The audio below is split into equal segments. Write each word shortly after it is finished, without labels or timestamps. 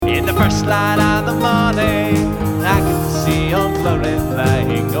first light of the morning, I can see your glory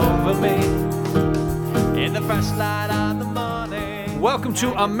flying over me. In the first light of the morning. Welcome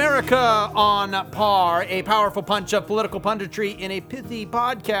to America on Par, a powerful punch of political punditry in a pithy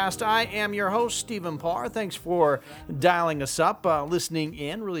podcast. I am your host, Stephen Parr. Thanks for dialing us up, listening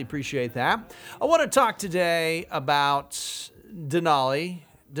in. Really appreciate that. I want to talk today about Denali,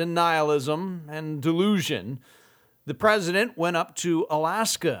 denialism, and delusion. The president went up to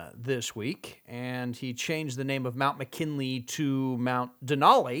Alaska this week, and he changed the name of Mount McKinley to Mount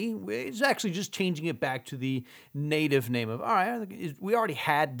Denali. He's actually just changing it back to the native name of, all right, we already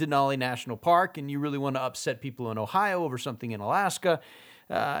had Denali National Park, and you really want to upset people in Ohio over something in Alaska,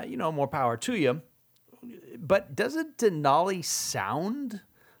 more power to you. But doesn't Denali sound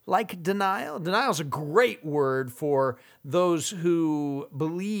like denial? Denial is a great word for those who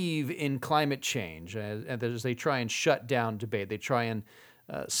believe in climate change, and as they try and shut down debate. They try and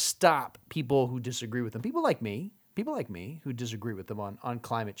stop people who disagree with them. People like me who disagree with them on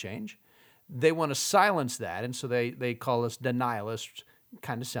climate change. They want to silence that, and so they call us denialists.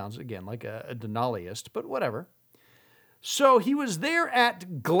 Kind of sounds, again, like a denialist, but whatever. So he was there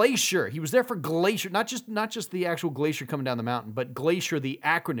at Glacier. He was there for Glacier, not just the actual glacier coming down the mountain, but Glacier, the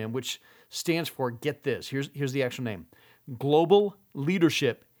acronym, which stands for, get this, here's the actual name, Global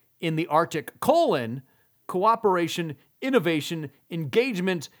Leadership in the Arctic, Cooperation, Innovation,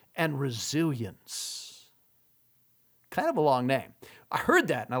 Engagement, and Resilience. Kind of a long name. I heard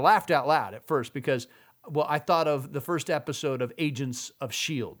that and I laughed out loud at first because, well, I thought of the first episode of Agents of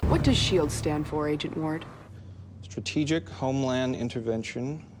S.H.I.E.L.D. What does S.H.I.E.L.D. stand for, Agent Ward? Strategic Homeland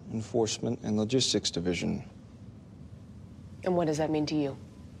Intervention, Enforcement, and Logistics Division. And what does that mean to you?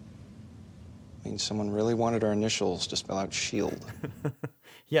 Means someone really wanted our initials to spell out SHIELD.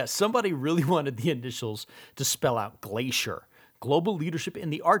 Yeah, somebody really wanted the initials to spell out Glacier. Global Leadership in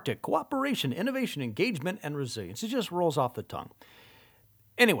the Arctic, Cooperation, Innovation, Engagement, and Resilience. It just rolls off the tongue.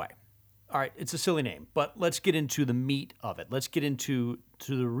 Anyway, all right, it's a silly name, but let's get into the meat of it. Let's get into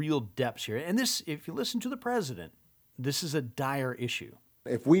the real depths here. And this, if you listen to the president, this is a dire issue.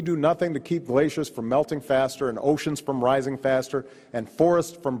 If we do nothing to keep glaciers from melting faster and oceans from rising faster and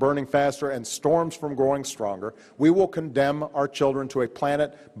forests from burning faster and storms from growing stronger, we will condemn our children to a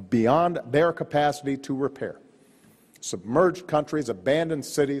planet beyond their capacity to repair. Submerged countries, abandoned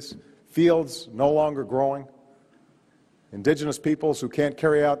cities, fields no longer growing, indigenous peoples who can't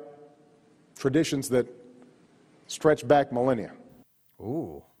carry out traditions that stretch back millennia.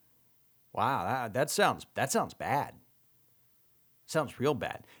 Ooh, wow, that sounds bad. Sounds real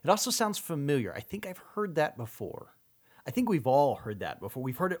bad. It also sounds familiar. I think I've heard that before. I think we've all heard that before.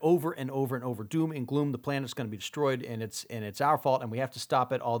 We've heard it over and over and over. Doom and gloom. The planet's going to be destroyed, and it's our fault, and we have to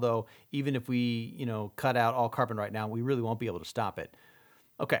stop it. Although even if we cut out all carbon right now, we really won't be able to stop it.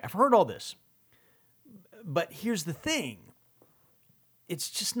 Okay, I've heard all this, but here's the thing: it's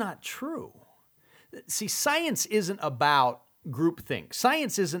just not true. See, science isn't about groupthink.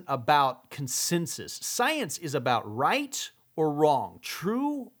 Science isn't about consensus. Science is about right or wrong,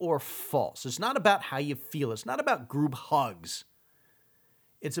 true or false. It's not about how you feel. It's not about group hugs.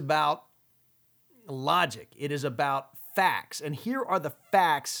 It's about logic. It is about facts. And here are the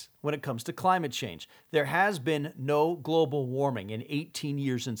facts when it comes to climate change. There has been no global warming in 18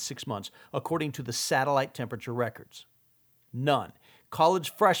 years and 6 months, according to the satellite temperature records. None.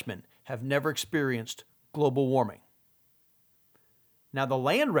 College freshmen have never experienced global warming. Now, the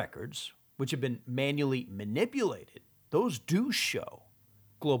land records, which have been manually manipulated, those do show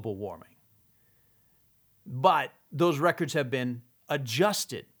global warming. But those records have been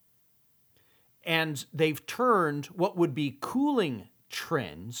adjusted, and they've turned what would be cooling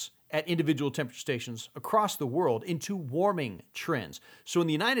trends at individual temperature stations across the world into warming trends. So in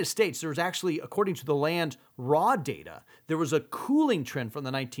the United States, there was actually, according to the land raw data, there was a cooling trend from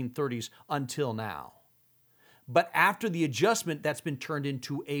the 1930s until now. But after the adjustment, that's been turned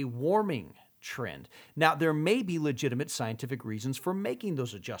into a warming trend. Now, there may be legitimate scientific reasons for making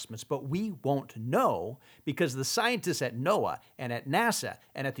those adjustments, but we won't know because the scientists at NOAA and at NASA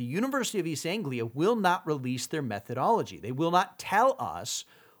and at the University of East Anglia will not release their methodology. They will not tell us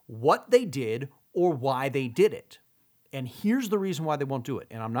what they did or why they did it. And here's the reason why they won't do it,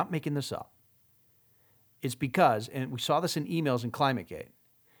 and I'm not making this up. It's because, and we saw this in emails in ClimateGate,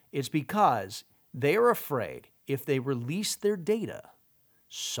 it's because they are afraid if they release their data,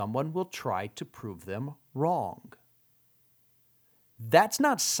 someone will try to prove them wrong. That's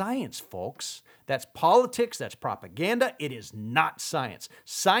not science, folks. That's politics, that's propaganda. It is not science.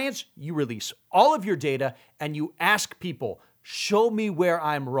 Science, you release all of your data and you ask people, show me where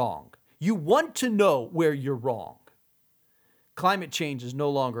I'm wrong. You want to know where you're wrong. climate change is no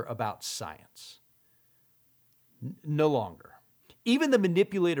longer about science. No longer. Even the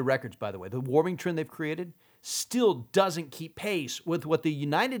manipulated records, by the way, the warming trend they've created still doesn't keep pace with what the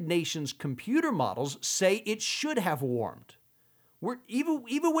United Nations computer models say it should have warmed. Even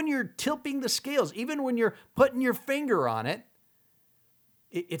when you're tilting the scales, even when you're putting your finger on it,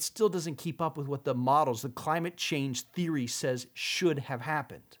 it still doesn't keep up with what the models, the climate change theory says should have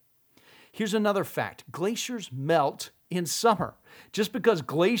happened. Here's another fact. Glaciers melt in summer. Just because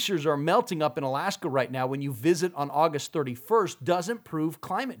glaciers are melting up in Alaska right now when you visit on August 31st doesn't prove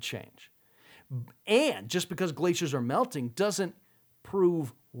climate change. And just because glaciers are melting doesn't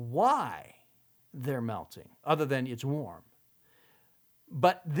prove why they're melting, other than it's warm.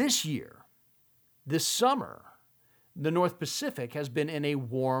 But this year, this summer, the North Pacific has been in a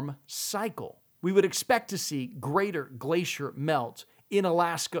warm cycle. We would expect to see greater glacier melt in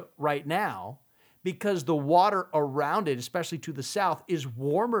Alaska right now because the water around it, especially to the south, is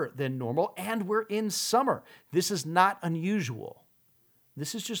warmer than normal, and we're in summer. This is not unusual.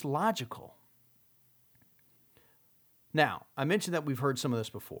 This is just logical. Now, I mentioned that we've heard some of this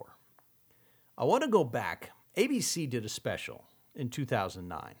before. I want to go back. ABC did a special in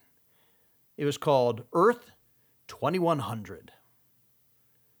 2009. It was called Earth 2100.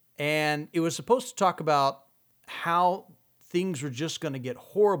 And it was supposed to talk about how things were just going to get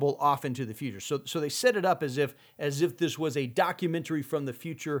horrible off into the future. So they set it up as if this was a documentary from the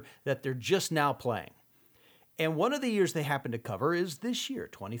future that they're just now playing. And one of the years they happen to cover is this year,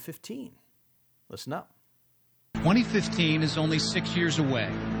 2015. Listen up. 2015 is only 6 years away,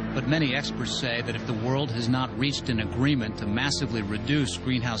 but many experts say that if the world has not reached an agreement to massively reduce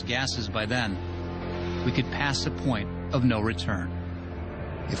greenhouse gases by then, we could pass a point of no return.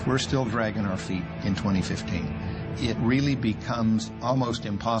 If we're still dragging our feet in 2015, it really becomes almost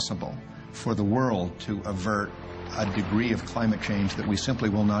impossible for the world to avert a degree of climate change that we simply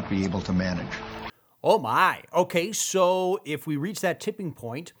will not be able to manage. Oh my. Okay, so if we reach that tipping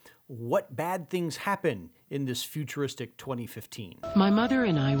point, what bad things happen in this futuristic 2015? My mother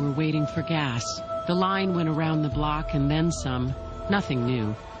and I were waiting for gas. The line went around the block and then some. Nothing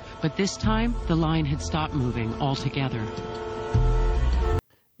new. But this time, the line had stopped moving altogether.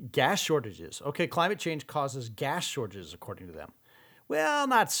 Gas shortages. Okay, climate change causes gas shortages, according to them. Well,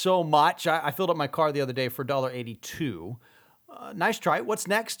 not so much. I filled up my car the other day for $1.82. Nice try. What's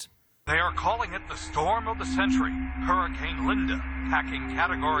next? They are calling it the storm of the century. Hurricane Linda, packing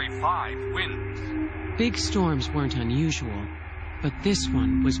Category 5 winds. Big storms weren't unusual, but this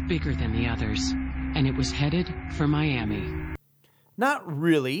one was bigger than the others, and it was headed for Miami. Not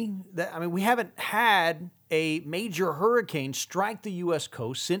really. We haven't had a major hurricane strike the U.S.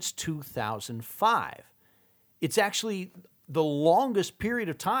 coast since 2005. It's actually the longest period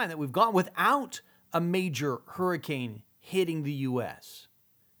of time that we've gone without a major hurricane hitting the U.S.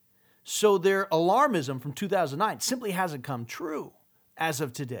 So their alarmism from 2009 simply hasn't come true as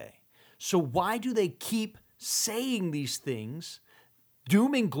of today. So why do they keep saying these things?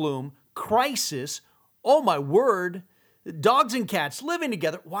 Doom and gloom, crisis, oh my word, dogs and cats living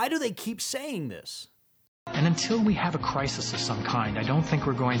together. Why do they keep saying this? And until we have a crisis of some kind, I don't think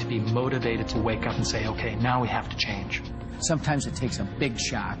we're going to be motivated to wake up and say, okay, now we have to change. Sometimes it takes a big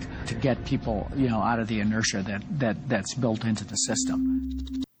shock to get people, out of the inertia that's built into the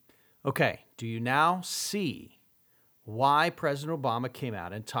system. Okay, do you now see why President Obama came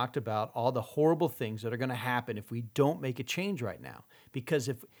out and talked about all the horrible things that are going to happen if we don't make a change right now? Because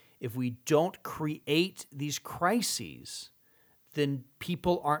if we don't create these crises, then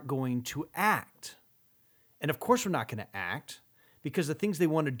people aren't going to act. And of course we're not going to act because the things they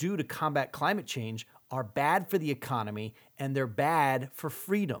want to do to combat climate change are bad for the economy and they're bad for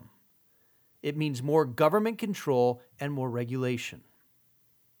freedom. It means more government control and more regulation.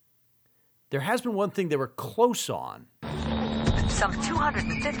 There has been one thing they were close on. Some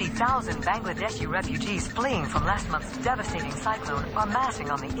 250,000 Bangladeshi refugees fleeing from last month's devastating cyclone are massing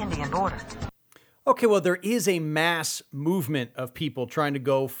on the Indian border. Okay, well, there is a mass movement of people trying to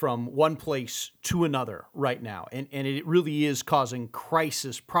go from one place to another right now, and it really is causing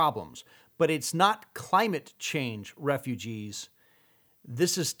crisis problems. But it's not climate change refugees.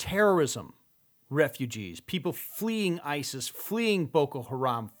 This is terrorism refugees, people fleeing ISIS, fleeing Boko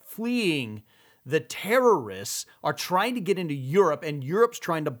Haram, fleeing the terrorists are trying to get into Europe, and Europe's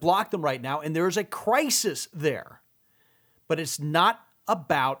trying to block them right now, and there is a crisis there. But it's not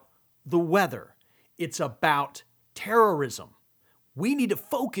about the weather. It's about terrorism. We need to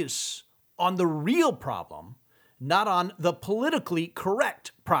focus on the real problem, not on the politically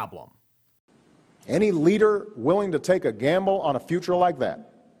correct problem. Any leader willing to take a gamble on a future like that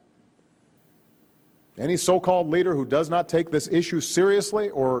Any so-called leader who does not take this issue seriously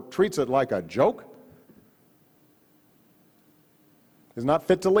or treats it like a joke is not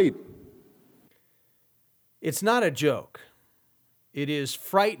fit to lead. It's not a joke. It is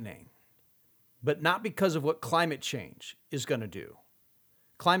frightening, but not because of what climate change is going to do.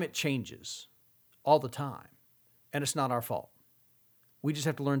 Climate changes all the time, and it's not our fault. We just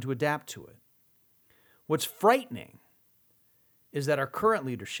have to learn to adapt to it. What's frightening is that our current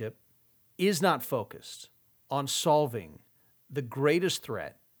leadership is not focused on solving the greatest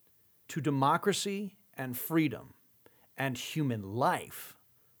threat to democracy and freedom and human life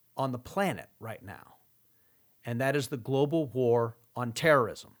on the planet right now, and that is the global war on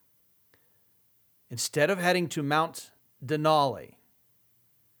terrorism. Instead of heading to Mount Denali,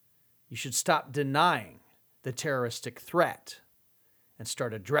 you should stop denying the terroristic threat and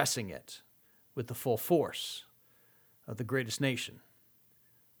start addressing it with the full force of the greatest nation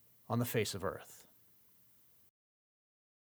on the face of Earth.